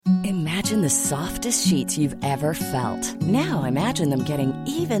Imagine the softest sheets you've ever felt. Now imagine them getting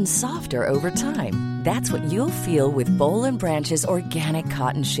even softer over time. That's what you'll feel with Boll and Branch's organic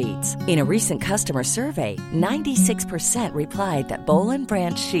cotton sheets. In a recent customer survey, 96% replied that Boll and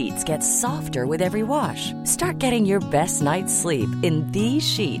Branch sheets get softer with every wash. Start getting your best night's sleep in these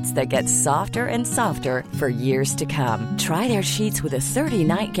sheets that get softer and softer for years to come. Try their sheets with a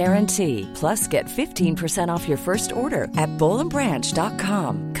 30-night guarantee. Plus, get 15% off your first order at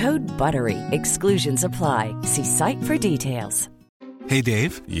bollandbranch.com. Code BUTTERY. Exclusions apply. See site for details. Hey,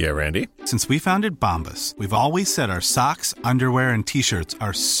 Dave. Yeah, Randy. Since we founded Bombas, we've always said our socks, underwear, and T-shirts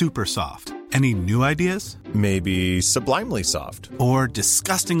are super soft. Any new ideas? Maybe sublimely soft. Or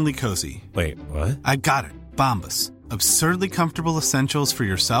disgustingly cozy. Wait, what? I got it. Bombas. Absurdly comfortable essentials for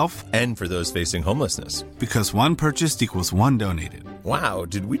yourself and for those facing homelessness. Because one purchased equals one donated. Wow,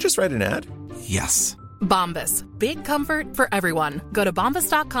 did we just write an ad? Yes. Bombas. Big comfort for everyone. Go to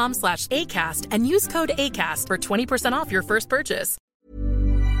bombas.com/ACAST and use code ACAST for 20% off your first purchase.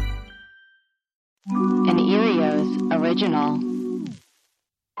 An Erios original.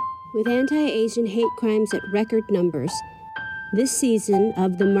 With anti-Asian hate crimes at record numbers, this season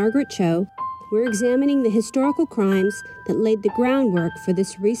of The Margaret Cho, we're examining the historical crimes that laid the groundwork for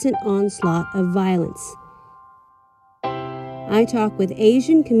this recent onslaught of violence. I talk with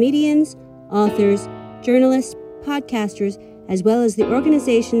Asian comedians, authors, journalists, podcasters, as well as the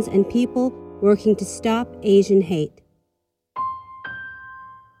organizations and people working to stop Asian hate.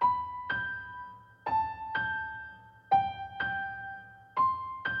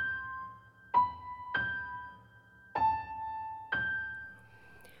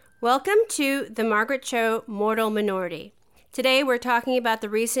 Welcome to The Margaret Cho Mortal Minority. Today we're talking about the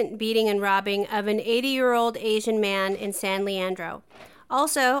recent beating and robbing of an 80-year-old Asian man in San Leandro.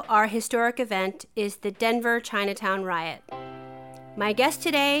 Also, our historic event is the Denver Chinatown riot. My guest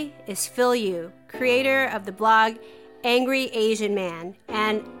today is Phil Yu, creator of the blog Angry Asian Man,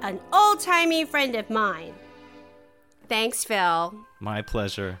 and an old-timey friend of mine. Thanks, Phil. My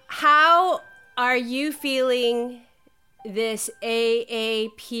pleasure. How are you feeling this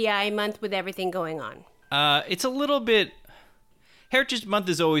AAPI month with everything going on? It's a little bit... Heritage Month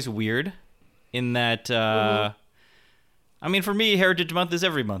is always weird in that... I mean, for me, Heritage Month is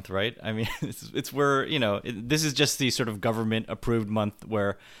every month, right? I mean, it's where, this is just the sort of government-approved month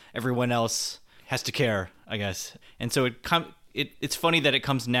where everyone else has to care, I guess. And so it's funny that it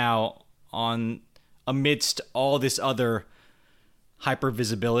comes now on amidst all this other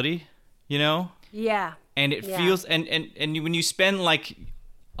hyper-visibility, Yeah. And it feels... And when you spend, like,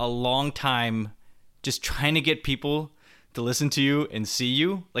 a long time just trying to get people to listen to you and see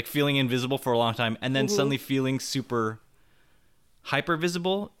you, like feeling invisible for a long time, and then suddenly feeling super... hyper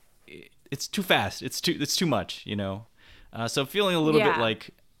visible, it's too fast. It's too much, So feeling a little bit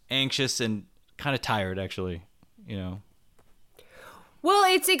like anxious and kind of tired, actually, Well,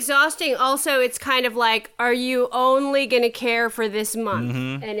 it's exhausting. Also, it's kind of like, are you only going to care for this month?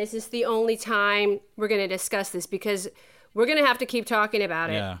 Mm-hmm. And is this the only time we're going to discuss this? Because we're going to have to keep talking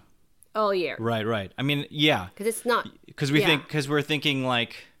about it all year. Right. I mean, yeah. Because it's not. Because we're thinking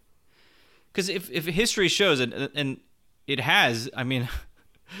like, because if history shows and it has, I mean,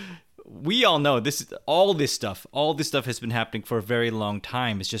 we all know all this stuff has been happening for a very long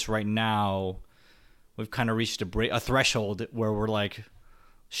time. It's just right now we've kind of reached a threshold where we're like,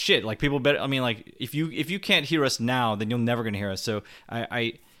 shit, like people better, I mean, like if you can't hear us now, then you're never going to hear us. So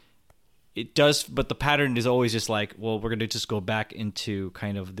it does, but the pattern is always just like, well, we're going to just go back into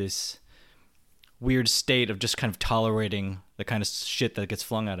kind of this weird state of just kind of tolerating the kind of shit that gets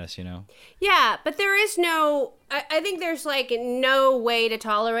flung at us, Yeah, but there is no... I think there's, like, no way to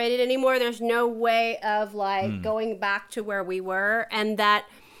tolerate it anymore. There's no way of, like, going back to where we were. And that,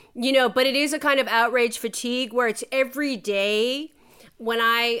 but it is a kind of outrage fatigue where it's every day. When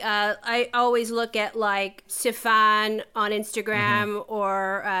I always look at, like, Sifan on Instagram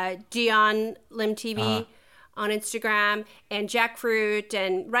or Gian Lim TV on Instagram and Jackfruit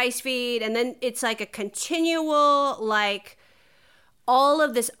and Rice Feed. And then it's, like, a continual, like... all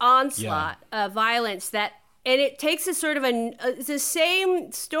of this onslaught of violence and it takes a sort of it's the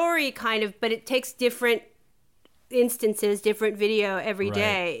same story kind of, but it takes different instances, different video every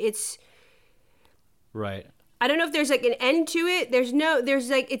day. It's right. I don't know if there's like an end to it. There's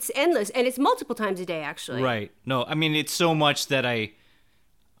like, it's endless and it's multiple times a day actually. Right. No, I mean, it's so much that I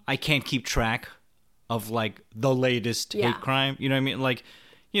can't keep track of like the latest hate crime. You know what I mean? Like,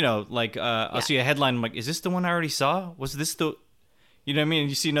 I'll see a headline. I'm like, is this the one I already saw? Was this the... You know what I mean?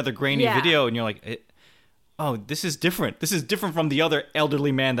 You see another grainy video and you're like, oh, this is different. This is different from the other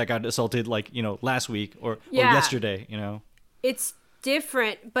elderly man that got assaulted like, last week or yesterday, It's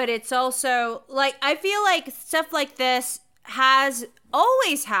different, but it's also like I feel like stuff like this has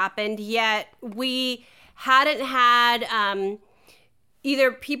always happened, yet we hadn't had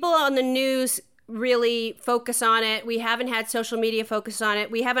either people on the news really focus on it. We haven't had social media focus on it.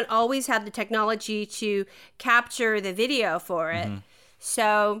 We haven't always had the technology to capture the video for it.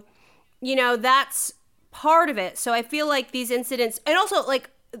 So, you know, that's part of it. So I feel like these incidents, and also like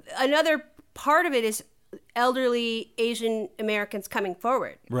another part of it is elderly Asian Americans coming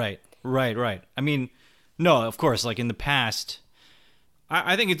forward. Right. I mean, no, of course, like in the past,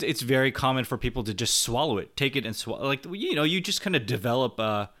 I think it's very common for people to just swallow it, take it and swallow. Like, you know, you just kind of develop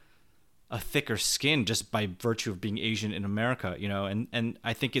a thicker skin just by virtue of being Asian in America, you know, and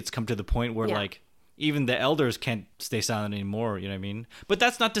I think it's come to the point where like even the elders can't stay silent anymore, you know what I mean? But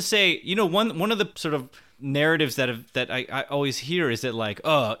that's not to say, you know, one of the sort of narratives that I always hear is that like,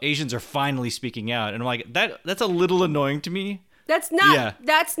 oh, Asians are finally speaking out, and I'm like, that's a little annoying to me. That's not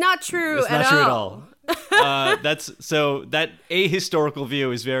true it's not true at all. That's so that ahistorical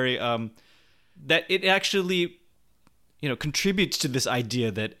view is very that it actually, you know, contributes to this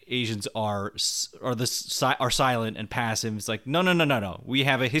idea that Asians are silent and passive. It's like no. We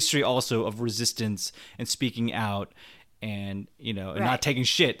have a history also of resistance and speaking out, and you know, and not taking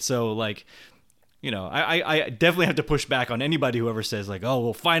shit. So like, you know, I definitely have to push back on anybody who ever says like, oh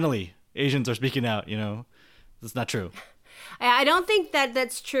well, finally Asians are speaking out. You know, that's not true. I don't think that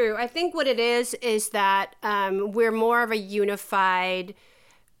that's true. I think what it is that we're more of a unified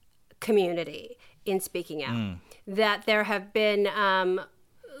community in speaking out. That there have been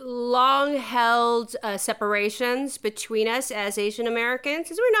long-held separations between us as Asian Americans,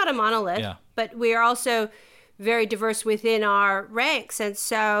 because we're not a monolith, but we are also very diverse within our ranks. And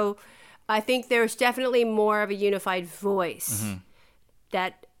so I think there's definitely more of a unified voice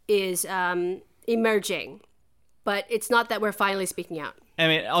that is emerging. But it's not that we're finally speaking out. I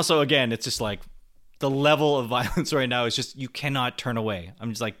mean, also, again, it's just like the level of violence right now is just, you cannot turn away.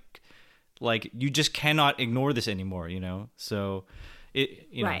 I'm just like you just cannot ignore this anymore, you know? So,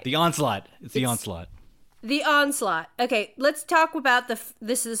 you know, the onslaught. It's the onslaught. The onslaught. Okay, let's talk about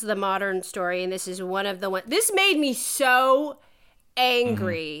this is the modern story, and this is one of the ones. This made me so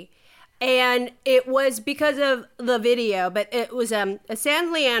angry. And it was because of the video, but it was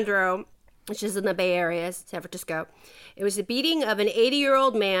San Leandro, which is in the Bay Area, San Francisco. It was the beating of an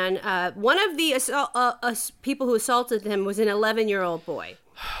 80-year-old man. One of the people who assaulted him was an 11-year-old boy.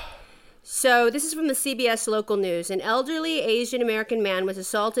 So this is from the CBS local news. An elderly Asian American man was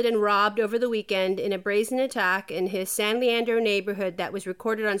assaulted and robbed over the weekend in a brazen attack in his San Leandro neighborhood that was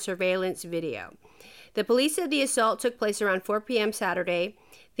recorded on surveillance video. The police said the assault took place around 4 p.m. Saturday.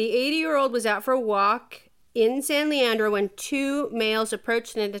 The 80-year-old was out for a walk in San Leandro when two males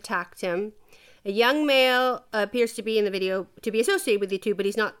approached and attacked him. A young male appears to be in the video to be associated with the two, but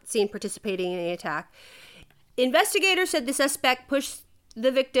he's not seen participating in the attack. Investigators said the suspect pushed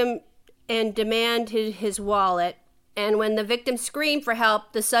the victim and demanded his wallet. And when the victim screamed for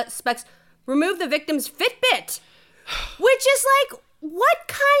help, the suspects removed the victim's Fitbit, which is like, what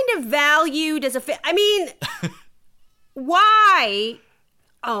kind of value does I mean, why?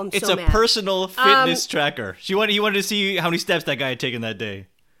 Oh, I'm it's so a mad. Personal fitness tracker. He wanted to see how many steps that guy had taken that day.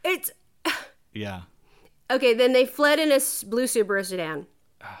 Yeah. Okay, then they fled in a blue Subaru sedan.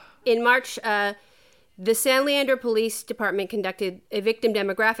 In March, the San Leandro Police Department conducted a victim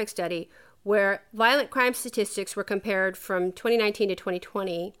demographic study where violent crime statistics were compared from 2019 to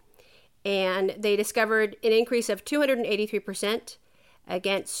 2020, and they discovered an increase of 283%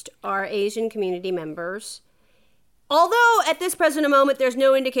 against our Asian community members. Although at this present moment, there's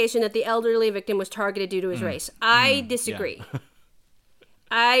no indication that the elderly victim was targeted due to his race. I disagree. Yeah.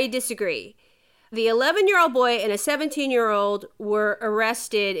 I disagree. The 11-year-old boy and a 17-year-old were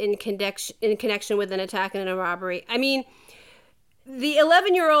arrested in connection with an attack and a robbery. I mean, the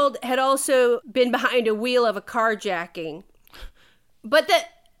 11-year-old had also been behind a wheel of a carjacking. But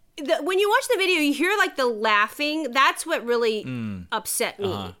when you watch the video, you hear like the laughing. That's what really upset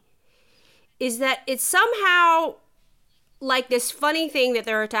me. Is that it's somehow like this funny thing that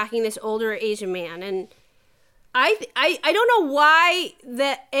they're attacking this older Asian man. And I don't know why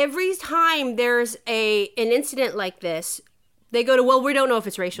that every time there's an incident like this, they go to, well, we don't know if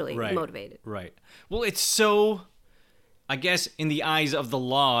it's racially motivated. Right. Well, it's so, I guess, in the eyes of the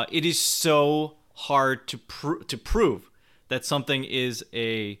law, it is so hard to prove that something is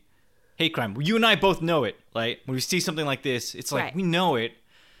a hate crime. You and I both know it. Like when we see something like this, it's like we know it.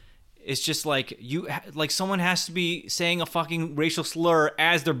 It's just like someone has to be saying a fucking racial slur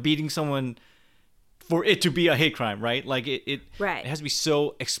as they're beating someone for it to be a hate crime, right? Like it has to be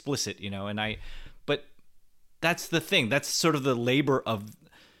so explicit, you know. And but that's the thing. That's sort of the labor of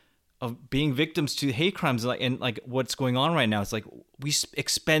being victims to hate crimes, and what's going on right now. It's like we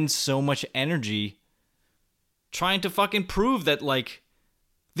expend so much energy trying to fucking prove that like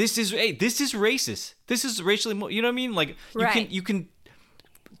this is racist. This is racially, you know what I mean? Like you can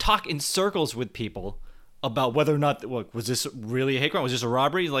talk in circles with people about whether or not was this really a hate crime? Was this a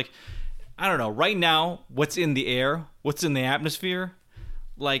robbery? Like, I don't know. Right now, what's in the air, what's in the atmosphere,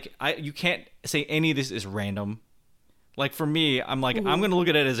 like you can't say any of this is random. Like for me, I'm like, I'm going to look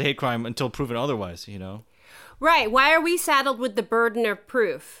at it as a hate crime until proven otherwise, you know? Right. Why are we saddled with the burden of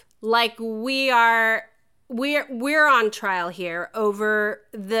proof? Like we're on trial here over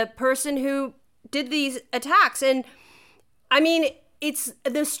the person who did these attacks. And I mean, it's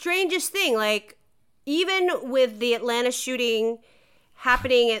the strangest thing. Like even with the Atlanta shooting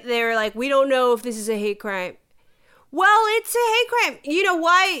happening, they're like, we don't know if this is a hate crime. Well, it's a hate crime. You know,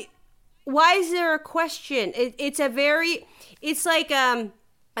 why is there a question? It's like,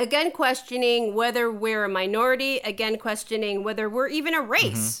 again, questioning whether we're a minority, again, questioning whether we're even a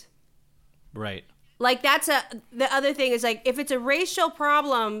race. Mm-hmm. Right. Like the other thing is like, if it's a racial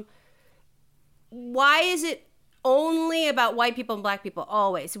problem, why is it only about white people and black people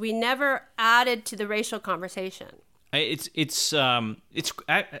always? We never added to the racial conversation. It's why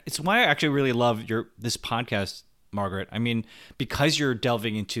I actually really love this podcast, Margaret. I mean, because you're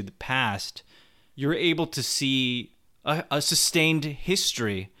delving into the past, you're able to see a sustained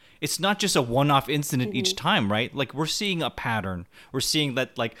history. It's not just a one-off incident each time, right? Like we're seeing a pattern. We're seeing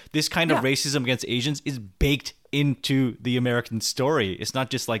that like this kind of racism against Asians is baked into the American story. It's not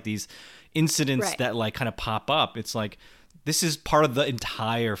just like these incidents that like kind of pop up. It's like this is part of the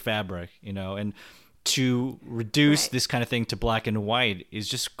entire fabric, you know, and to reduce this kind of thing to black and white is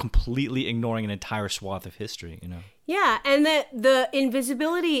just completely ignoring an entire swath of history, you know? Yeah, and the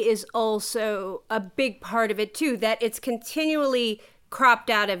invisibility is also a big part of it too, that it's continually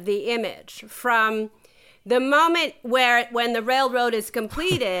cropped out of the image from the moment when the railroad is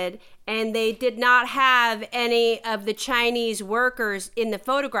completed and they did not have any of the Chinese workers in the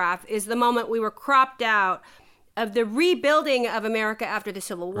photograph is the moment we were cropped out of the rebuilding of America after the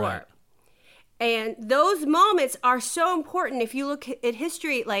Civil War. Right. And those moments are so important. If you look at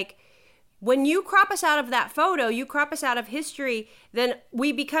history, like when you crop us out of that photo, you crop us out of history, then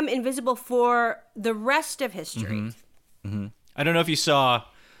we become invisible for the rest of history. Mm-hmm. Mm-hmm. I don't know if you saw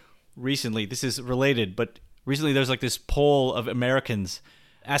recently, this is related, but recently there's like this poll of Americans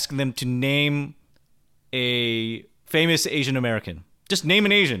asking them to name a famous Asian American. Just name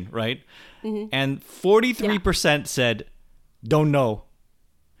an Asian, right? Mm-hmm. And 43% said, don't know.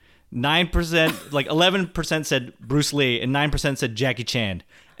 9%, like 11% said Bruce Lee, and 9% said Jackie Chan.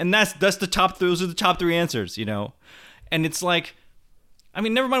 And that's the top. Those are the top three answers, you know. And it's like, I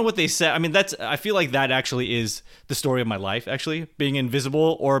mean, never mind what they said. I mean, I feel like that actually is the story of my life. Actually, being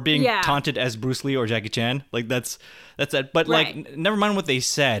invisible or being taunted as Bruce Lee or Jackie Chan, like that's it. But like, never mind what they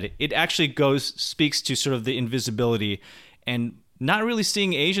said. It actually speaks to sort of the invisibility and not really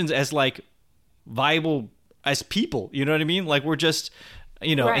seeing Asians as like viable as people. You know what I mean? Like we're just.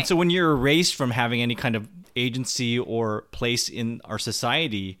 You know, and so when you're erased from having any kind of agency or place in our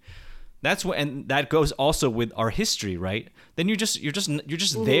society, and that goes also with our history, right? Then you're just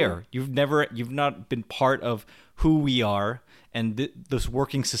there. You've not been part of who we are and this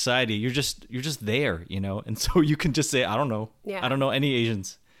working society. You're just there, you know. And so you can just say, I don't know. Yeah. I don't know any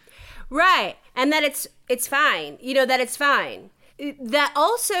Asians. Right, and that it's fine. You know that it's fine. That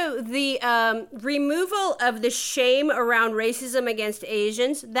also the removal of the shame around racism against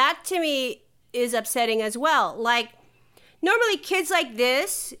Asians, that to me is upsetting as well. Like, normally kids like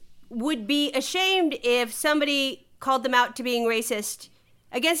this would be ashamed if somebody called them out to being racist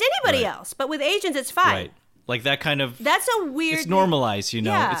against anybody else. But with Asians, it's fine. Right. Like that kind of... That's a weird... It's normalized, you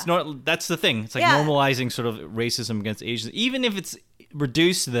know? Yeah. That's the thing. It's like normalizing sort of racism against Asians. Even if it's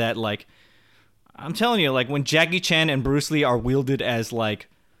reduced to that, like... I'm telling you, like when Jackie Chan and Bruce Lee are wielded as like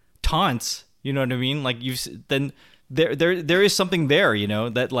taunts, you know what I mean? Like then there is something there, you know,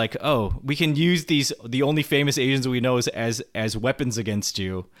 that like, oh, we can use the only famous Asians we know as weapons against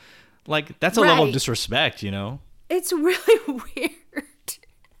you. Like that's a level of disrespect, you know? It's really weird.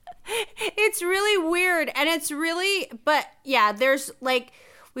 It's really weird. And it's really, but yeah, there's like,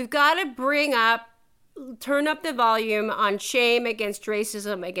 we've got to turn up the volume on shame against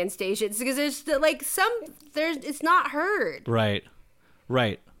racism against Asians because there's like it's not heard. Right.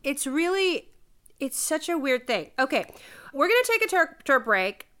 It's such a weird thing. Okay, we're going to take a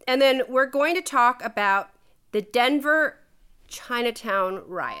break and then we're going to talk about the Denver Chinatown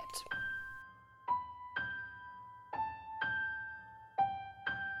riot.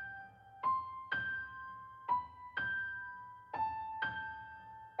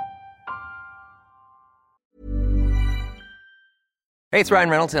 Hey, it's Ryan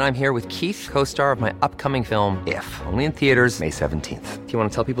Reynolds, and I'm here with Keith, co-star of my upcoming film, If, only in theaters May 17th. Do you want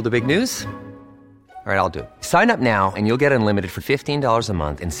to tell people the big news? All right, I'll do it. Sign up now and you'll get unlimited for $15 a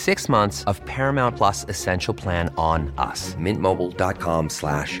month and 6 months of Paramount Plus Essential Plan on us.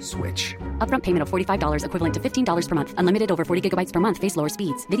 MintMobile.com/switch. Upfront payment of $45 equivalent to $15 per month. Unlimited over 40 gigabytes per month. Face lower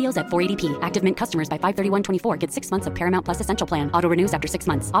speeds. Videos at 480p. Active Mint customers by 531.24 get 6 months of Paramount Plus Essential Plan. Auto renews after 6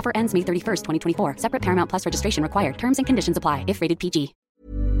 months. Offer ends May 31st, 2024. Separate Paramount Plus registration required. Terms and conditions apply if rated PG.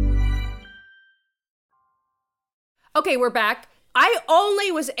 Okay, we're back. I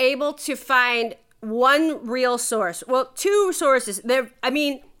only was able to find one real source. Well, two sources. The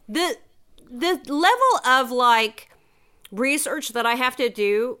level of like research that I have to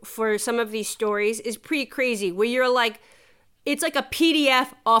do for some of these stories is pretty crazy. Where you're like, it's like a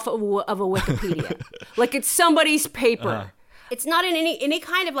PDF off of a Wikipedia, like it's somebody's paper. It's not in any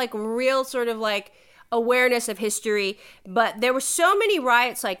kind of like real sort of like awareness of history. But there were so many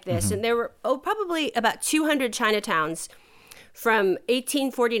riots like this, and there were probably about 200 Chinatowns from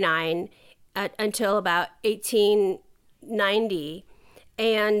 1849 until about 1890,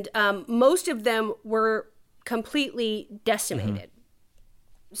 and most of them were completely decimated.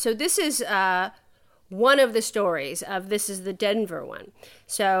 So this is one of the stories of this is the Denver one.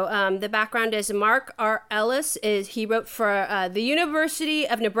 So the background is Mark R. Ellis he wrote for the University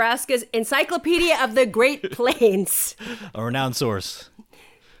of Nebraska's Encyclopedia of the Great Plains. A renowned source.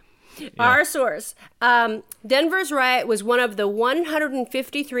 Yeah. Our source. Denver's riot was one of the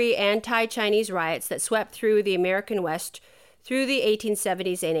 153 anti-Chinese riots that swept through the American West through the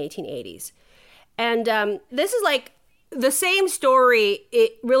 1870s and 1880s. And this is like the same story.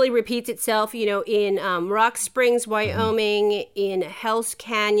 It really repeats itself, in Rock Springs, Wyoming, in Hell's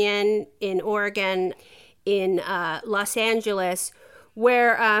Canyon, in Oregon, in Los Angeles,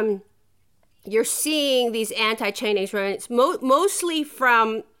 where you're seeing these anti-Chinese riots, mostly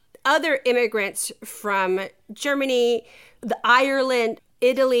from other immigrants from Germany, Ireland,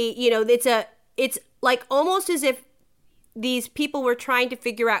 Italy. It's like almost as if these people were trying to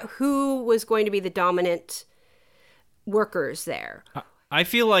figure out who was going to be the dominant workers there. I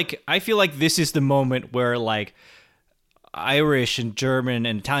feel like this is the moment where like Irish and German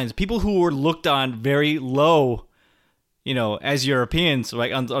and Italians, people who were looked on very low, as Europeans,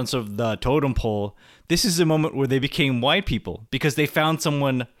 like on sort of the totem pole, this is the moment where they became white people because they found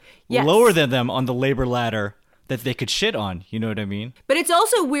someone lower than them on the labor ladder that they could shit on. You know what I mean? But it's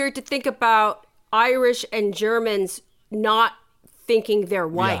also weird to think about Irish and Germans not thinking they're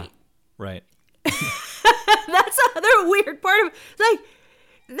white. Yeah, right. That's another weird part of it. Like,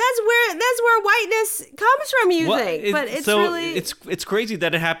 that's where whiteness comes from, you think. But it's crazy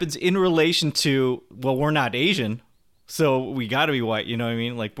that it happens in relation to, well, we're not Asian, so we got to be white. You know what I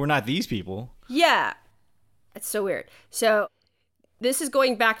mean? Like, we're not these people. Yeah. It's so weird. So this is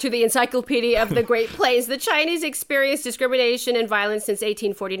going back to the Encyclopedia of the Great Plains. The Chinese experienced discrimination and violence since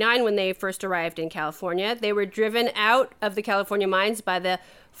 1849 when they first arrived in California. They were driven out of the California mines by the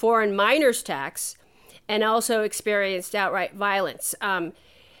foreign miners tax and also experienced outright violence. And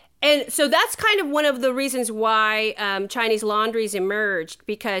so that's kind of one of the reasons why Chinese laundries emerged,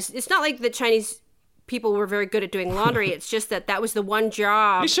 because it's not like the Chinese people were very good at doing laundry. It's just that was the one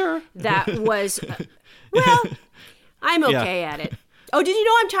job that was, well, I'm okay at it. Oh, did you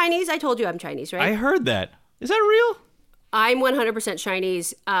know I'm Chinese? I told you I'm Chinese, right? I heard that. Is that real? I'm 100%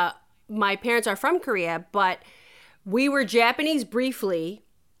 Chinese. My parents are from Korea, but we were Japanese briefly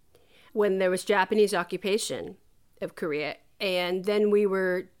when there was Japanese occupation of Korea. And then we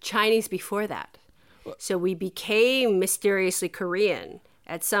were Chinese before that. So we became mysteriously Korean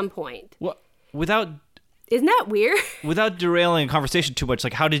at some point. What? Isn't that weird? Without derailing a conversation too much,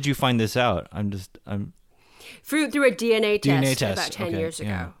 like, how did you find this out? Through a DNA test about 10 years ago.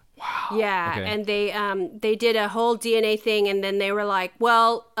 Yeah. Wow. Yeah, okay. And they did a whole DNA thing, and then they were like,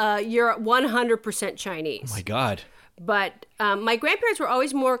 well, you're 100% Chinese. Oh my God. But my grandparents were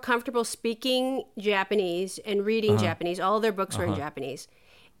always more comfortable speaking Japanese and reading Japanese. All of their books were in Japanese.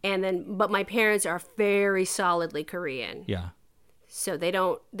 But my parents are very solidly Korean. Yeah. So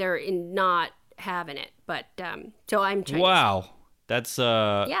they're not having it. But, so I'm Chinese. Wow. That's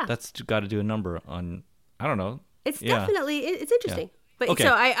got to do a number on, I don't know. It's definitely, it's interesting. Yeah. But okay.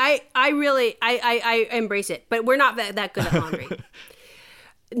 So I really embrace it. But we're not that good at laundry.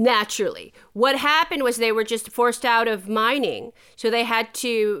 Naturally. What happened was they were just forced out of mining. So they had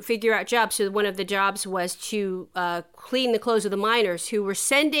to figure out jobs. So one of the jobs was to clean the clothes of the miners who were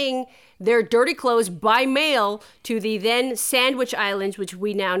sending their dirty clothes by mail to the then Sandwich Islands, which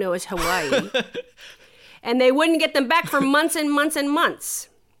we now know as Hawaii. And they wouldn't get them back for months and months and months.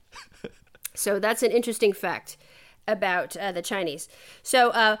 So that's an interesting fact. about the Chinese.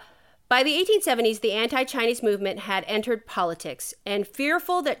 So by the 1870s, the anti-Chinese movement had entered politics, and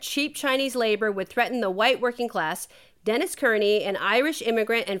fearful that cheap Chinese labor would threaten the white working class, Dennis Kearney, an Irish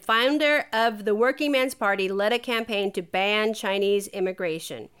immigrant and founder of the Working Man's Party, led a campaign to ban Chinese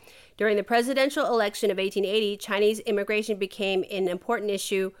immigration. During the presidential election of 1880, Chinese immigration became an important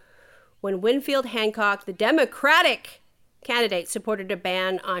issue when Winfield Hancock, the Democratic candidate, supported a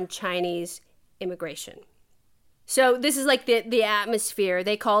ban on Chinese immigration. So this is like the atmosphere.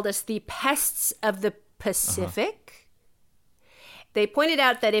 They called us the pests of the Pacific. They pointed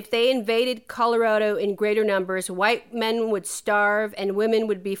out that if they invaded Colorado in greater numbers, white men would starve and women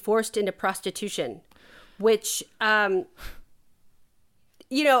would be forced into prostitution, which, again,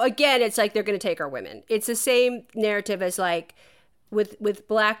 it's like they're going to take our women. It's the same narrative as like with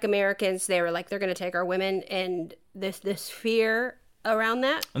Black Americans. They were like, they're going to take our women, and this fear around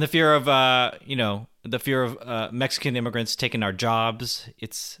that. And the fear of, Mexican immigrants taking our jobs.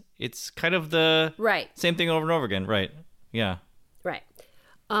 It's kind of the same thing over and over again. Right. Yeah. Right.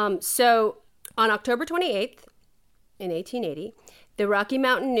 So on October 28th, in 1880, the Rocky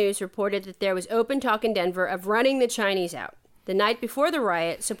Mountain News reported that there was open talk in Denver of running the Chinese out. The night before the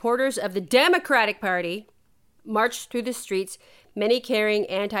riot, supporters of the Democratic Party marched through the streets, many carrying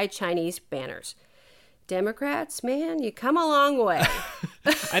anti-Chinese banners. Democrats, man, you come a long way.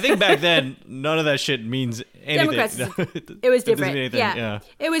 I think back then, none of that shit means anything. Democrats, it was different. Yeah,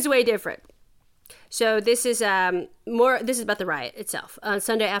 it was way different. So this is This is about the riot itself. On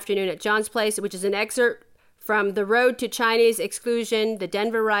Sunday afternoon at John's Place, which is an excerpt from The Road to Chinese Exclusion, the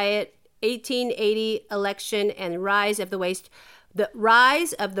Denver Riot, 1880 Election, and Rise of the West. The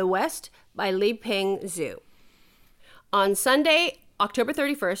Rise of the West by Li Ping Zhu. On Sunday, October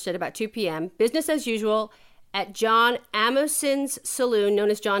 31st at about 2 p.m., business as usual at John Amoson's Saloon, known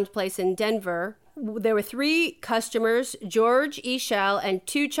as John's Place in Denver. There were 3 customers, George E. Schell and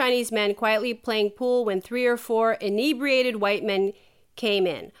 2 Chinese men quietly playing pool when 3 or 4 inebriated white men came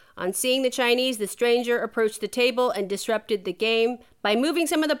in. On seeing the Chinese, the stranger approached the table and disrupted the game by moving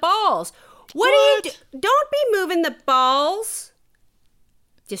some of the balls. What? Are you Don't be moving the balls.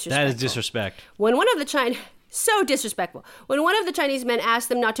 Disrespectful. That is disrespect. When one of the So disrespectful. When one of the Chinese men asked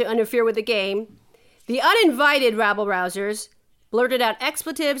them not to interfere with the game, the uninvited rabble-rousers blurted out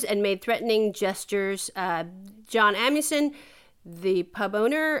expletives and made threatening gestures. John Amuson, the pub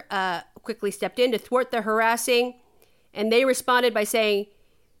owner, quickly stepped in to thwart the harassing, and they responded by saying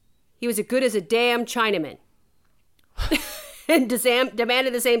he was as good as a damn Chinaman and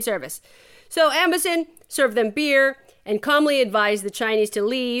demanded the same service. So Amuson served them beer and calmly advised the Chinese to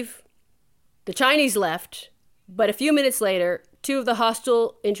leave. The Chinese left. But a few minutes later, 2 of the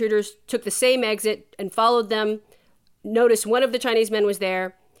hostile intruders took the same exit and followed them. Noticed one of the Chinese men was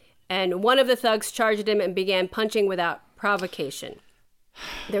there, and one of the thugs charged him and began punching without provocation.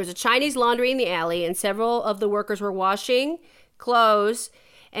 There was a Chinese laundry in the alley, and several of the workers were washing clothes.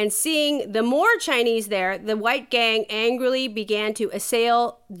 And seeing the more Chinese there, the white gang angrily began to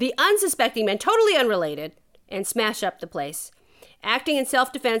assail the unsuspecting men, totally unrelated, and smash up the place. Acting in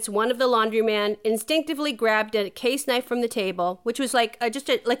self-defense, one of the laundrymen instinctively grabbed a case knife from the table, which was like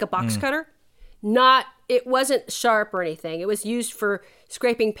a box cutter. It wasn't sharp or anything. It was used for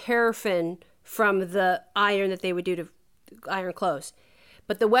scraping paraffin from the iron that they would do to iron clothes.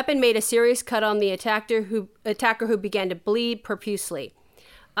 But the weapon made a serious cut on the attacker who began to bleed profusely.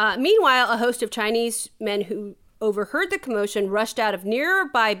 Meanwhile, a host of Chinese men who overheard the commotion rushed out of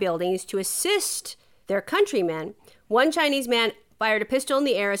nearby buildings to assist their countrymen. One Chinese man fired a pistol in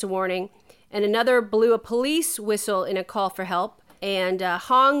the air as a warning, and another blew a police whistle in a call for help. And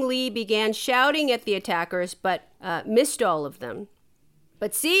Hong Li began shouting at the attackers, but missed all of them.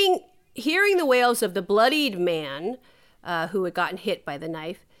 But hearing the wails of the bloodied man who had gotten hit by the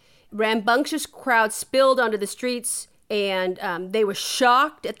knife, rambunctious crowds spilled onto the streets, and they were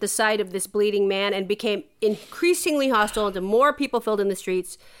shocked at the sight of this bleeding man and became increasingly hostile until more people filled in the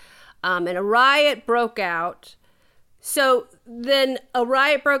streets, and a riot broke out. So then a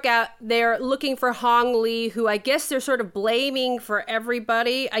riot broke out. They're looking for Hong Li, who I guess they're sort of blaming for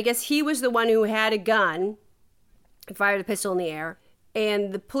everybody. I guess he was the one who had a gun and fired a pistol in the air.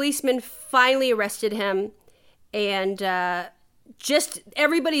 And the policeman finally arrested him. And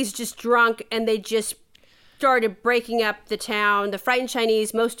everybody's just drunk, and they just started breaking up the town. The frightened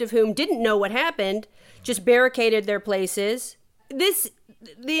Chinese, most of whom didn't know what happened, just barricaded their places.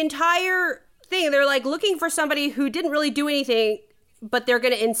 The entire thing, they're like looking for somebody who didn't really do anything, but they're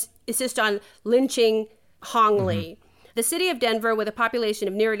going to insist on lynching Hong Li. The city of Denver, with a population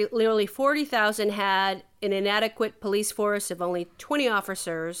of nearly 40,000, had an inadequate police force of only 20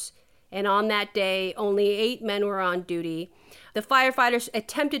 officers And on that day, only 8 men were on duty. The firefighters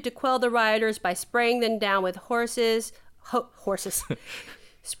attempted to quell the rioters by spraying them down with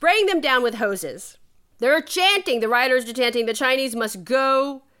spraying them down with hoses. They're chanting, the rioters are chanting, the Chinese must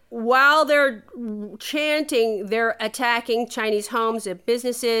go. While they're chanting, they're attacking Chinese homes and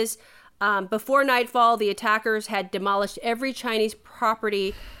businesses. Before nightfall, the attackers had demolished every Chinese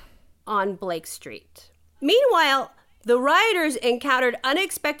property on Blake Street. Meanwhile, the rioters encountered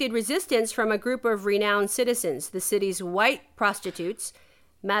unexpected resistance from a group of renowned citizens. The city's white prostitutes,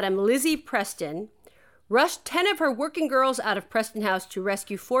 Madame Lizzie Preston, rushed 10 of her working girls out of Preston House to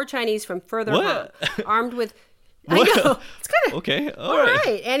rescue 4 Chinese from further harm, armed with... I know. It's kind of... Okay, all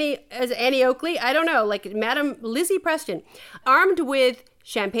right. Annie Oakley? I don't know. Like Madame Lizzie Preston. Armed with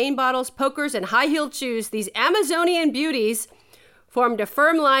champagne bottles, pokers, and high-heeled shoes, these Amazonian beauties formed a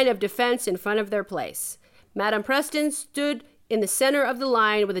firm line of defense in front of their place. Madame Preston stood in the center of the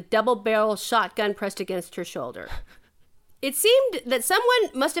line with a double-barrel shotgun pressed against her shoulder. It seemed that someone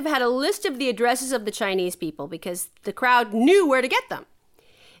must have had a list of the addresses of the Chinese people because the crowd knew where to get them.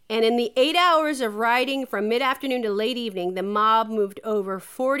 And in the 8 hours of riding from mid-afternoon to late evening, the mob moved over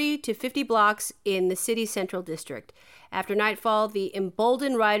 40 to 50 blocks in the city's central district. After nightfall, the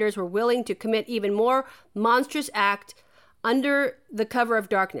emboldened riders were willing to commit even more monstrous act under the cover of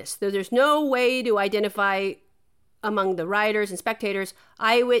darkness. Though there's no way to identify among the rioters and spectators,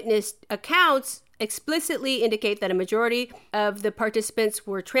 eyewitness accounts explicitly indicate that a majority of the participants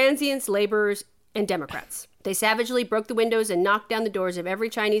were transients, laborers, and Democrats. They savagely broke the windows and knocked down the doors of every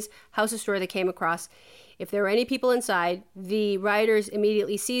Chinese house or store they came across. If there were any people inside, the rioters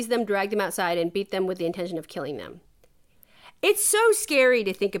immediately seized them, dragged them outside, and beat them with the intention of killing them. It's so scary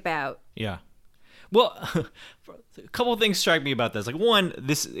to think about. Yeah. Well, a couple of things strike me about this. Like, one,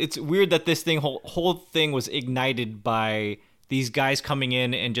 it's weird that this whole thing was ignited by these guys coming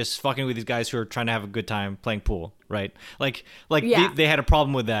in and just fucking with these guys who are trying to have a good time playing pool, right? They had a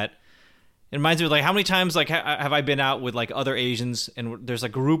problem with that. It reminds me of, like, how many times, like, have I been out with, like, other Asians and there's a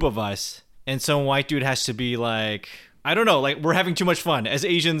group of us and some white dude has to be like, I don't know, like, we're having too much fun. As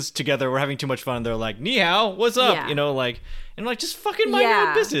Asians together, we're having too much fun. And they're like, ni hao, what's up? Yeah. You know, like, and like, just fucking mind your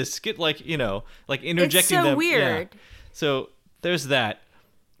own business. Get, like, you know, like, interjecting them. It's so weird. Yeah. So there's that.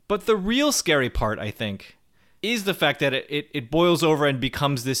 But the real scary part, I think, is the fact that it boils over and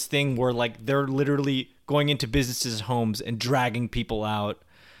becomes this thing where, like, they're literally going into businesses' homes and dragging people out.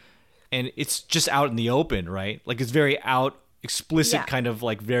 And it's just out in the open, right? Like, it's very explicit kind of,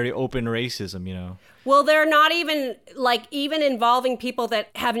 like, very open racism, you know? Well, they're not even, like, even involving people that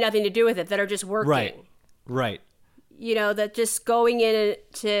have nothing to do with it, that are just working. Right. You know, that just going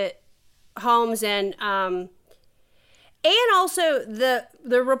into homes and also the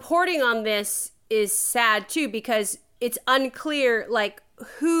reporting on this is sad, too, because it's unclear, like,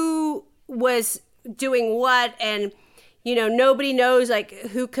 who was doing what, and... You know, nobody knows, like,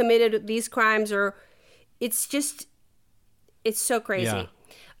 who committed these crimes, or it's so crazy. Yeah.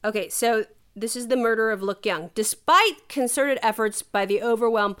 Okay, so this is the murder of Look Young. Despite concerted efforts by the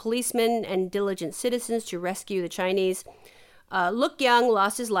overwhelmed policemen and diligent citizens to rescue the Chinese, Look Young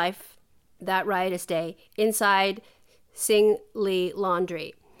lost his life that riotous day inside Sing Lee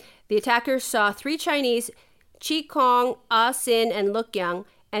Laundry. The attackers saw 3 Chinese, Chi Kong, Ah Sin, and Look Young,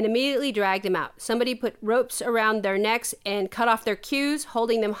 and immediately dragged them out. Somebody put ropes around their necks and cut off their queues,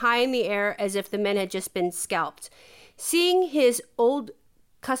 holding them high in the air as if the men had just been scalped. Seeing his old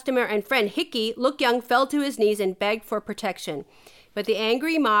customer and friend Hickey, Look Young fell to his knees and begged for protection. But the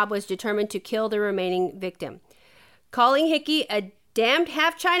angry mob was determined to kill the remaining victim. Calling Hickey a damned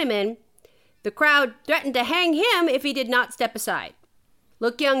half-Chinaman, the crowd threatened to hang him if he did not step aside.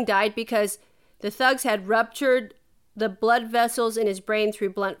 Look Young died because the thugs had ruptured the blood vessels in his brain through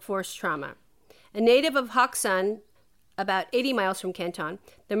blunt force trauma. A native of Haksan, about 80 miles from Canton,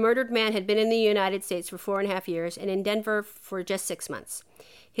 the murdered man had been in the United States for 4.5 years and in Denver for just 6 months.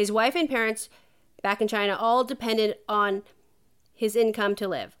 His wife and parents back in China all depended on his income to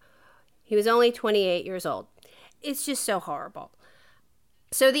live. He was only 28 years old. It's just so horrible.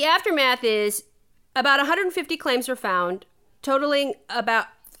 So the aftermath is about 150 claims were found, totaling about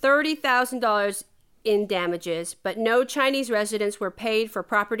 $30,000 in damages, but no Chinese residents were paid for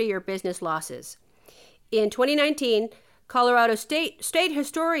property or business losses. In 2019, Colorado State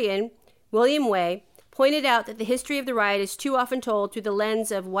historian William Way pointed out that the history of the riot is too often told through the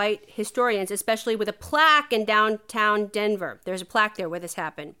lens of white historians, especially with a plaque in downtown Denver. There's a plaque there where this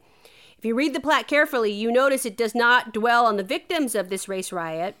happened. If you read the plaque carefully, you notice it does not dwell on the victims of this race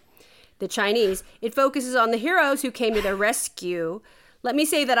riot, the Chinese. It focuses on the heroes who came to their rescue, Let me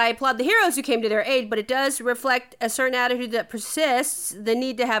say that I applaud the heroes who came to their aid, but it does reflect a certain attitude that persists, the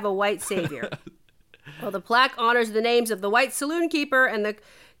need to have a white savior. Well, the plaque honors the names of the white saloon keeper and the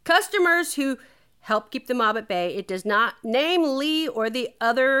customers who help keep the mob at bay. It does not name Lee or the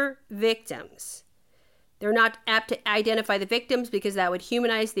other victims. They're not apt to identify the victims because that would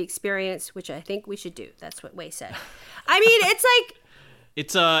humanize the experience, which I think we should do. That's what Wei said. I mean, it's like...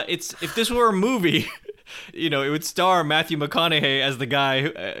 It's if this were a movie, you know, it would star Matthew McConaughey as the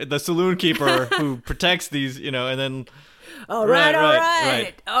guy, the saloon keeper who protects these, you know, and then... All right.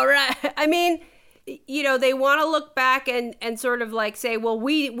 I mean, you know, they want to look back and sort of like say, well,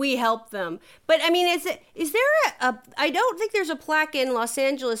 we helped them. But I mean, is there a I don't think there's a plaque in Los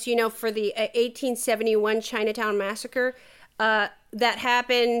Angeles, you know, for the 1871 Chinatown massacre that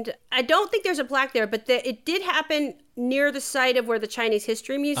happened. I don't think there's a plaque there, but it did happen near the site of where the Chinese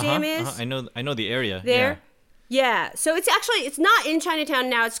History Museum is. I know the area. There. Yeah. So it's not in Chinatown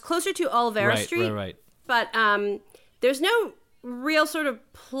now. It's closer to Olvera Street. Right. But there's no real sort of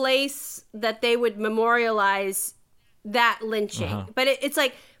place that they would memorialize that lynching. But it's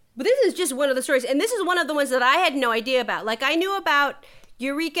like, but this is just one of the stories. And this is one of the ones that I had no idea about. Like, I knew about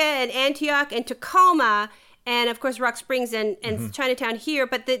Eureka and Antioch and Tacoma and, of course, Rock Springs and Chinatown here.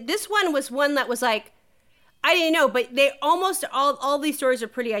 But this one was one that was like, I didn't know. But they almost, all these stories are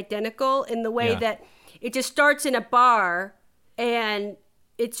pretty identical in the way that it just starts in a bar and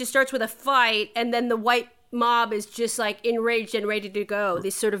it just starts with a fight. And then the white mob is just like enraged and ready to go.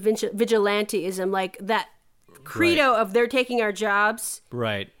 This sort of vigilanteism, like that credo of they're taking our jobs.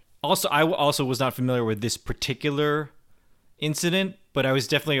 Right. Also, I also was not familiar with this particular incident, but I was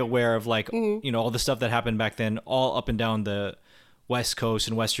definitely aware of like, you know, all the stuff that happened back then, all up and down the West Coast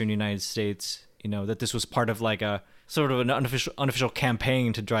and Western United States, you know, that this was part of like a sort of an unofficial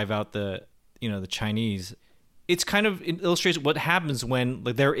campaign to drive out the, you know, the Chinese. It illustrates what happens when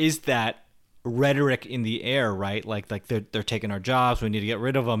like there is that rhetoric in the air, right? Like they're taking our jobs, we need to get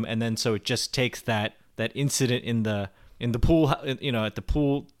rid of them, and then so it just takes that incident in the pool, you know, at the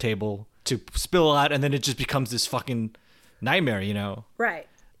pool table to spill out, and then it just becomes this fucking nightmare, you know? Right.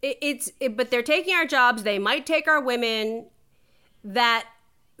 But they're taking our jobs. They might take our women. That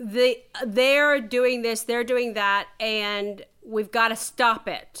they're doing this, they're doing that, and we've got to stop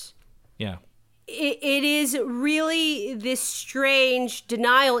it. Yeah. It is really this strange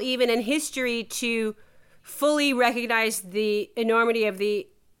denial, even in history, to fully recognize the enormity of the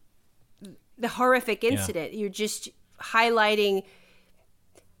horrific incident. You're just highlighting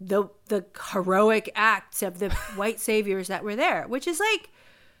the heroic acts of the white saviors that were there, which is like,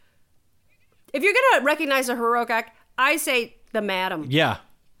 if you're gonna recognize a heroic act, I say the Madam. Yeah,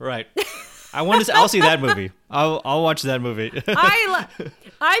 right. I'll see that movie. I'll watch that movie.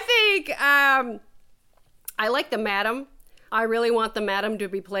 I think I like the Madam. I really want the Madam to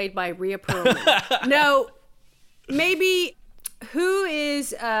be played by Rhea Perlman. No, maybe who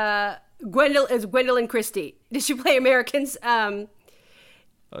is Gwendolyn Christie? Did she play Americans? They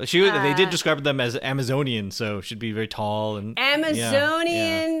did describe them as Amazonian, so she'd be very tall and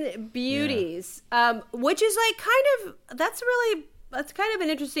Amazonian beauties, which is like that's kind of an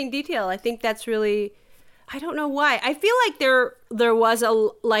interesting detail. I think that's really, I don't know why. I feel like there was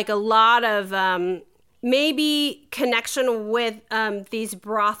a lot of maybe connection with these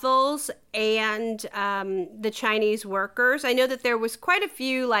brothels and the Chinese workers. I know that there was quite a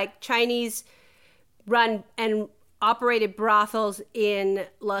few like Chinese run and operated brothels in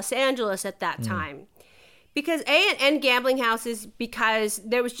Los Angeles at that time. Because and gambling houses, because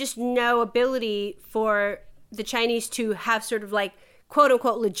there was just no ability for the Chinese to have sort of like quote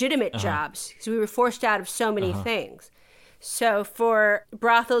unquote legitimate jobs, because we were forced out of so many things. So for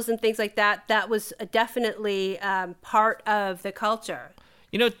brothels and things like that, that was definitely part of the culture.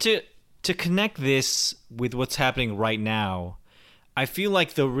 You know, to connect this with what's happening right now, I feel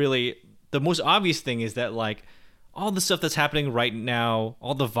like the most obvious thing is that like all the stuff that's happening right now,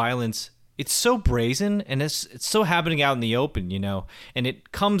 all the violence, it's so brazen and it's so happening out in the open, you know, and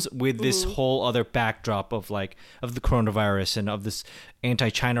it comes with this whole other backdrop of like of the coronavirus and of this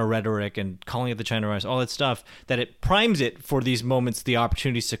anti-China rhetoric and calling it the China virus, all that stuff, that it primes it for these moments, the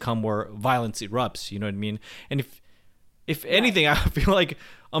opportunities to come where violence erupts, you know what I mean? And if anything, I feel like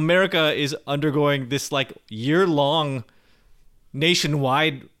America is undergoing this like year-long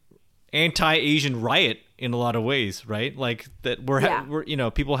nationwide anti-Asian riot in a lot of ways, right? Like that we're you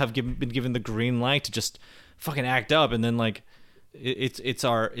know, people have been given the green light to just fucking act up, and then like it's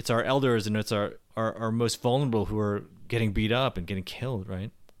our elders and it's our most vulnerable who are getting beat up and getting killed,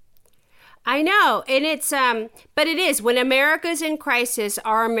 right? I know, and it's but it is when America's in crisis,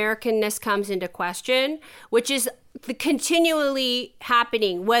 our Americanness comes into question, which is the continually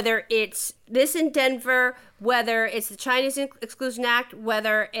happening, whether it's this in Denver, whether it's the Chinese Exclusion Act,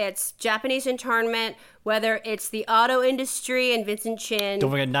 whether it's Japanese internment, whether it's the auto industry and Vincent Chin.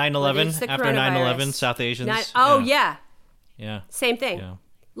 Don't forget 9/11. After 9/11, South Asians. Yeah. Yeah. Same thing. Yeah.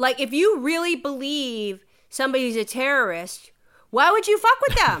 Like, if you really believe somebody's a terrorist, why would you fuck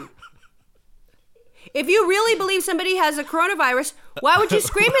with them? If you really believe somebody has a coronavirus, why would you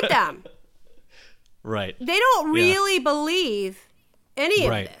scream at them? Right. They don't really believe any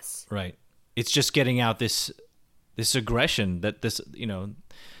of this. Right. It's just getting out this aggression that's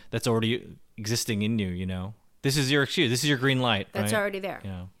already existing in you, This is your excuse. This is your green light. That's right? already there.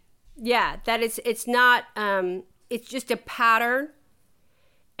 Yeah. Yeah, that it's not, it's just a pattern.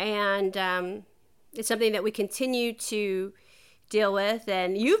 And it's something that we continue to deal with.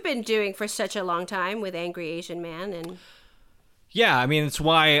 And you've been doing for such a long time with Angry Asian Man. And yeah, I mean, it's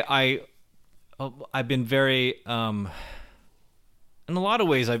why I've been very, in a lot of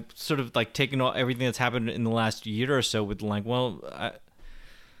ways, I've sort of like taken everything that's happened in the last year or so with like, well,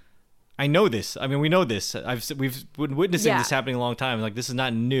 I know this. I mean, we know this. We've been witnessing this happening a long time. Like, this is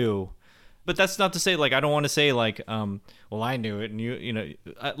not new. But that's not to say, like, I don't want to say, like, well, I knew it, and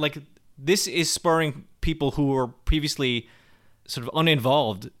like, this is spurring people who were previously sort of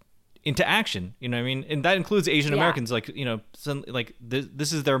uninvolved into action. You know what I mean? And that includes Asian Americans. Like, like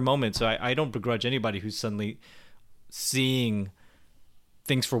this is their moment. So I don't begrudge anybody who's suddenly seeing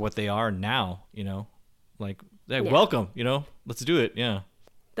things for what they are now. Like, hey, welcome. Let's do it. Yeah,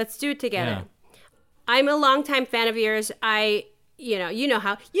 let's do it together. Yeah. I'm a longtime fan of yours. You know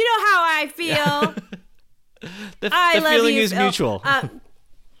how I feel. the feeling is mutual.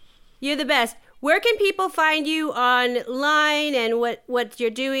 You're the best. Where can people find you online and what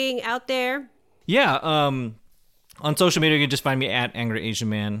you're doing out there? Yeah, on social media, you can just find me at Angry Asian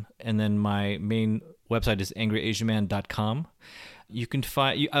Man, and then my main website is angryasianman.com. You can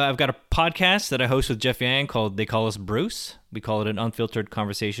find. I've got a podcast that I host with Jeff Yang called They Call Us Bruce. We call it an unfiltered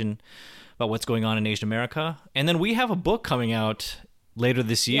conversation about what's going on in Asian America. And then we have a book coming out later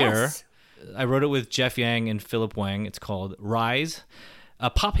this year. Yes. I wrote it with Jeff Yang and Philip Wang. It's called Rise, a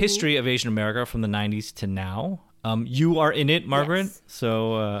pop history of Asian America from the 90s to now. You are in it, Margaret. Yes.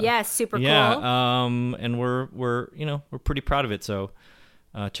 So yes, super cool. Yeah, and we're pretty proud of it. So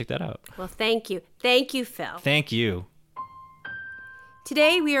check that out. Well, thank you, Phil. Thank you.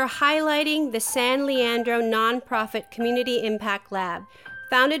 Today we are highlighting the San Leandro nonprofit Community Impact Lab,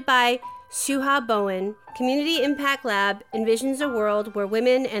 founded by Suha Bowen. Community Impact Lab envisions a world where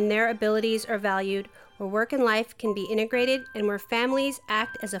women and their abilities are valued, where work and life can be integrated, and where families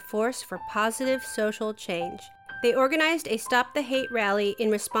act as a force for positive social change. They organized a Stop the Hate rally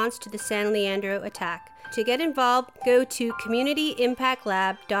in response to the San Leandro attack. To get involved, go to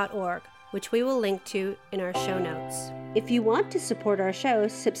communityimpactlab.org, which we will link to in our show notes. If you want to support our show,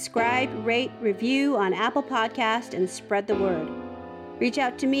 subscribe, rate, review on Apple Podcast, and spread the word. Reach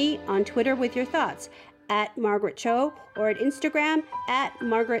out to me on Twitter with your thoughts at Margaret Cho or at Instagram at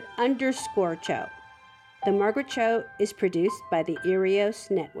Margaret_Cho. The Margaret Cho is produced by the Erios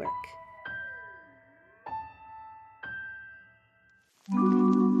Network.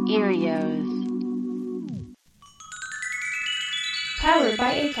 Erios. Powered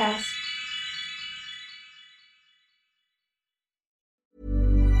by Acast.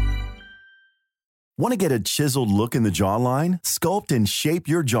 Want to get a chiseled look in the jawline? Sculpt and shape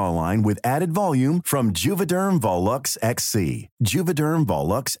your jawline with added volume from Juvederm Volux XC. Juvederm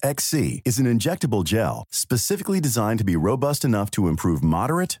Volux XC is an injectable gel specifically designed to be robust enough to improve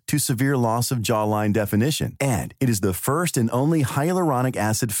moderate to severe loss of jawline definition. And it is the first and only hyaluronic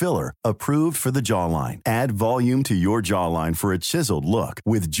acid filler approved for the jawline. Add volume to your jawline for a chiseled look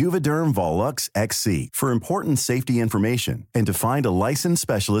with Juvederm Volux XC. For important safety information and to find a licensed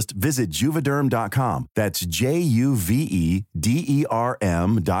specialist, visit Juvederm.com. That's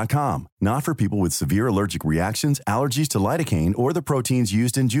Juvederm.com. Not for people with severe allergic reactions, allergies to lidocaine, or the proteins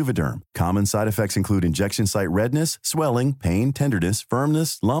used in Juvederm. Common side effects include injection site redness, swelling, pain, tenderness,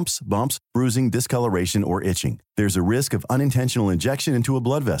 firmness, lumps, bumps, bruising, discoloration, or itching. There's a risk of unintentional injection into a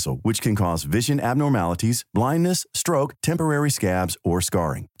blood vessel, which can cause vision abnormalities, blindness, stroke, temporary scabs, or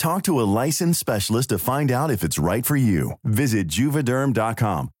scarring. Talk to a licensed specialist to find out if it's right for you. Visit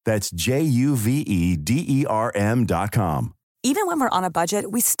Juvederm.com. That's Juvederm.com. Even when we're on a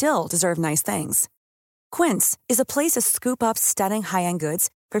budget, we still deserve nice things. Quince is a place to scoop up stunning high-end goods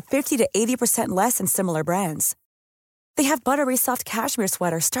for 50 to 80% less than similar brands. They have buttery soft cashmere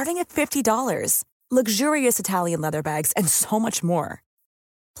sweaters starting at $50, luxurious Italian leather bags, and so much more.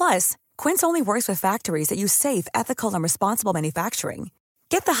 Plus, Quince only works with factories that use safe, ethical, and responsible manufacturing.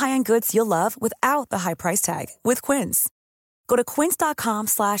 Get the high-end goods you'll love without the high price tag with Quince. Go to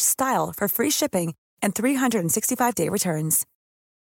quince.com/style for free shipping and 365-day returns.